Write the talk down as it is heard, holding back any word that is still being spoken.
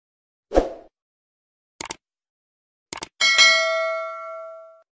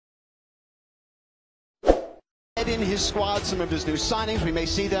in his squad some of his new signings. We may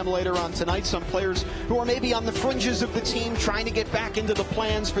see them later on tonight. Some players who are maybe on the fringes of the team trying to get back into the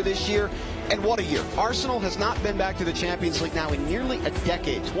plans for this year. And what a year. Arsenal has not been back to the Champions League now in nearly a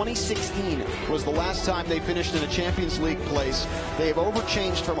decade. 2016 was the last time they finished in a Champions League place. They have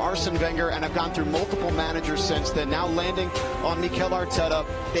overchanged from Arsene Wenger and have gone through multiple managers since then, now landing on Mikel Arteta.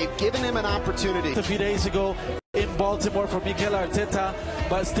 They've given him an opportunity. A few days ago in Baltimore for Mikel Arteta,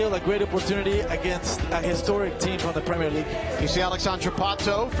 but still a great opportunity against a historic team from the Premier League. You see Alexandre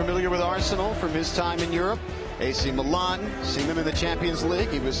Pato, familiar with Arsenal from his time in Europe. AC Milan, seen him in the Champions League.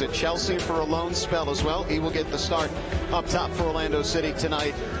 He was at Chelsea for a loan spell as well. He will get the start up top for Orlando City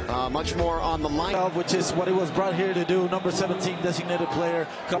tonight. Much more on the line. Which is what he was brought here to do. Number 17 designated player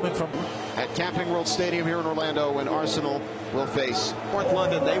coming from at Camping World Stadium here in Orlando, when Arsenal will face North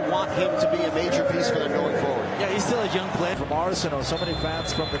London. They want him to be a major piece for them going forward. Yeah, he's still a young player from Arsenal. So many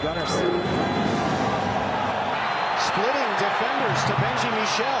fans from the Gunners. Splitting defenders to Benji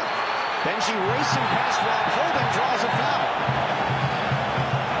Michel. Benji racing past Rob Holding, draws a foul.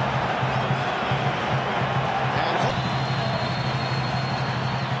 And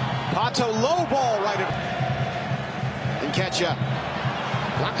Pato low ball right at Nketiah.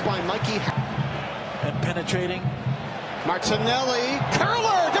 Blocked by Mikey. And penetrating. Martinelli,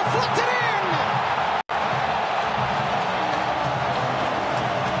 curler, deflected in!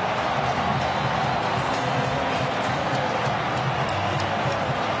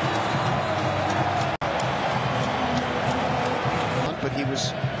 But he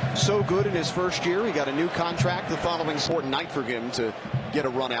was so good in his first year. He got a new contract the following important night for him to get a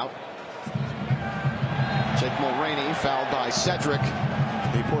run out. Jake Mulroney fouled by Cedric.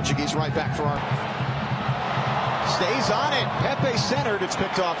 The Portuguese right back for our stays on it. Pepe centered. It's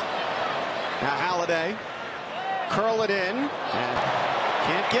picked off. Now Highligh curl it in and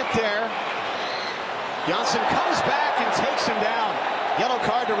can't get there. Janssen comes back and takes him down. Yellow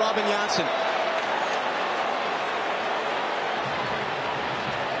card to Robin Janssen.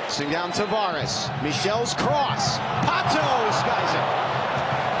 Down Tavares. Michel's cross. Pato skies it.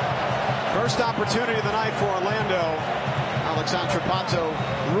 First opportunity of the night for Orlando. Alexandre Pato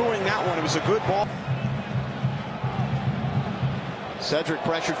ruining that one. It was a good ball. Cedric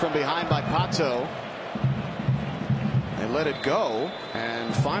pressured from behind by Pato. They let it go.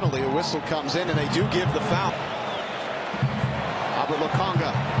 And finally a whistle comes in and they do give the foul. Albert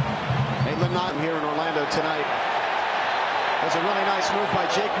Lokonga. Maitland-Niles here in Orlando tonight. There's a really nice move by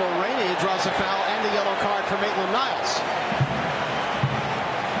Jake Mulroney. He draws a foul and the yellow card for Maitland-Niles.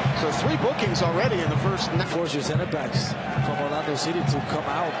 So 3 bookings already in the first. Force your center backs from Orlando City to come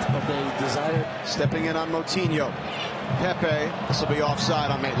out of the desired. Stepping in on Moutinho. Pepe. This will be offside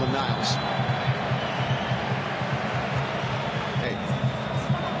on Maitland-Niles. Hey.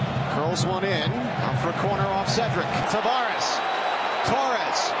 Curls one in. Out for a corner off Cedric. Tavares.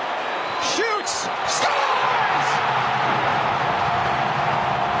 Torres. Shoots. Scores!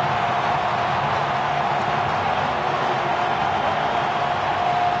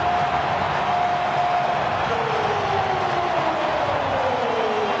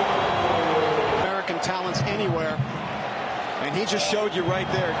 Talents anywhere, and he just showed you right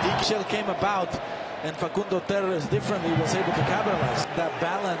there. Michel came about, and Facundo Terres differently was able to capitalize that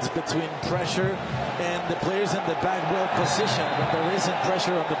balance between pressure and the players in the back well positioned when there isn't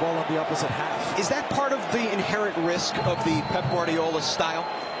pressure on the ball on the opposite half. Is that part of the inherent risk of the Pep Guardiola style?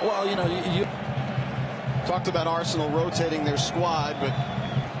 Well, you know, you talked about Arsenal rotating their squad, but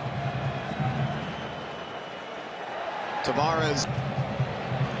Tavares.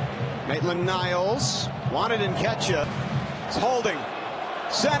 Maitland-Niles wanted Nketiah. It's holding.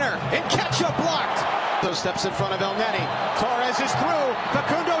 Center. Nketiah blocked. So steps in front of El Neni. Torres is through.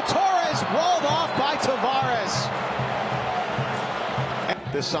 Facundo Torres walled off by Tavares.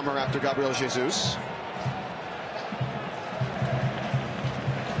 This summer after Gabriel Jesus.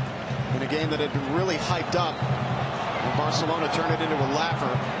 In a game that had been really hyped up. And Barcelona turned it into a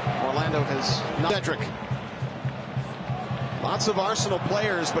laugher. Orlando has not. Cedric. Lots of Arsenal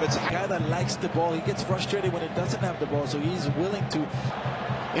players, but it's a guy that likes the ball. He gets frustrated when he doesn't have the ball, so he's willing to.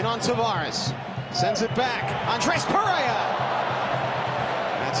 In on Tavares. Sends it back. Andres Pereira.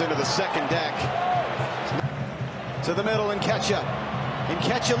 That's into the second deck. To the middle, Nketiah.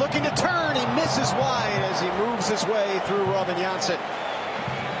 Nketiah looking to turn. He misses wide as he moves his way through Robin Janssen.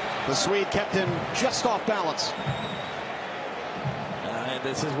 The Swede kept him just off balance.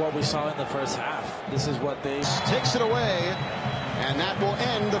 This is what we saw in the first half. This is what they takes it away, and that will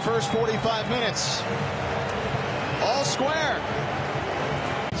end the first 45 minutes. All square.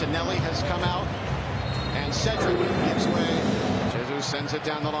 Tinelli has come out, and Cedric gives way. Jesus Jesus sends it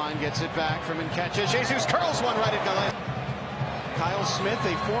down the line, gets it back from Nketiah. Jesus curls one right at Gallet. Kyle Smith,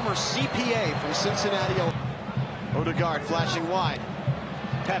 a former CPA from Cincinnati. Odegaard flashing wide.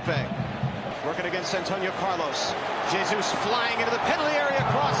 Pepe working against Antonio Carlos. Jesus flying into the penalty area.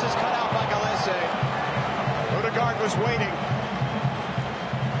 Cross is cut out by Gallet. Odegaard was waiting.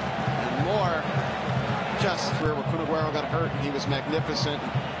 And more. Just where Kun Aguero got hurt, and he was magnificent.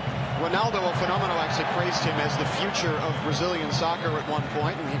 Ronaldo, a phenomenal, actually praised him as the future of Brazilian soccer at one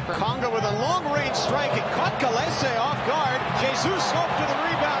point. And Congo with a long-range strike. It caught Galese off guard. Jesus hoped to the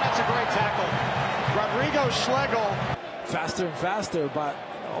rebound. That's a great tackle. Rodrigo Schlegel. Faster and faster, but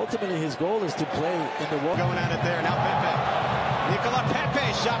ultimately his goal is to play in the wall. Going at it there. Now Pepe. Nicola Pepe.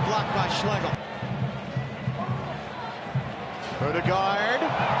 Shot blocked by Schlegel. Odegaard.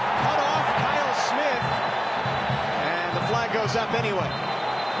 Cut off Kyle Smith. And the flag goes up anyway.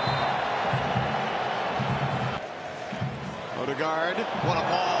 Odegaard, what a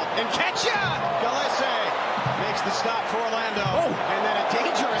ball. Nketiah! Galese makes the stop for Orlando. Oh. And then a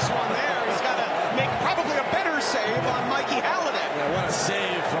dangerous one there. He's got to make probably a better save on Mikey Highligh. Yeah, what a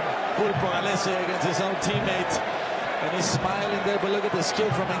save from Pulpo Galese against his own teammate. And he's smiling there, but look at the skill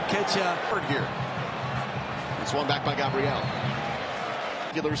from Nketiah. Here. It's one back by Gabriel.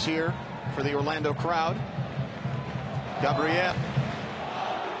 Regulars here for the Orlando crowd. Gabriel.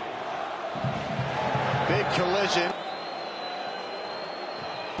 Big collision.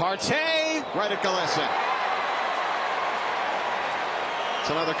 Partey, right at Galese. It's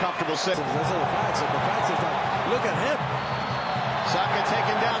another comfortable save. Those are the facts. And the facts is like, look at him. Saka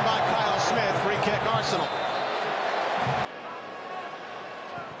taken down by Kyle Smith. Free kick, Arsenal.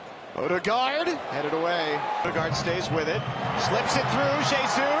 Odegaard headed away. Odegaard stays with it. Slips it through.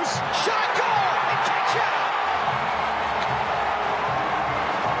 Jesus. Shot, goal! Nketiah!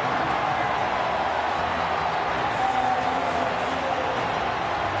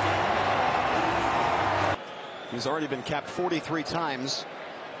 He's already been capped 43 times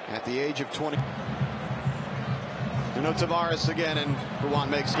at the age of 20. Nuno Tavares again, and Ruan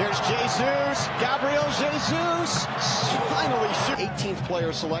makes. Here's Jesus. Gabriel Jesus. Finally, 18th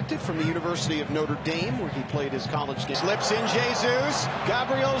player selected from the University of Notre Dame, where he played his college game. Slips in Jesus.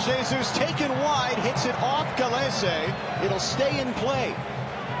 Gabriel Jesus taken wide, hits it off Galese. It'll stay in play.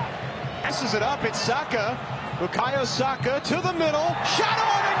 Passes it up. It's Saka. Bukayo Saka to the middle. Shot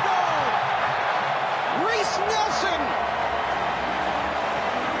on and goal. Reece Nelson.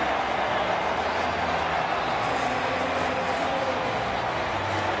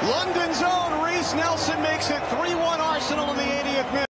 London's own Reece Nelson makes it 3-1 Arsenal in the 80th minute.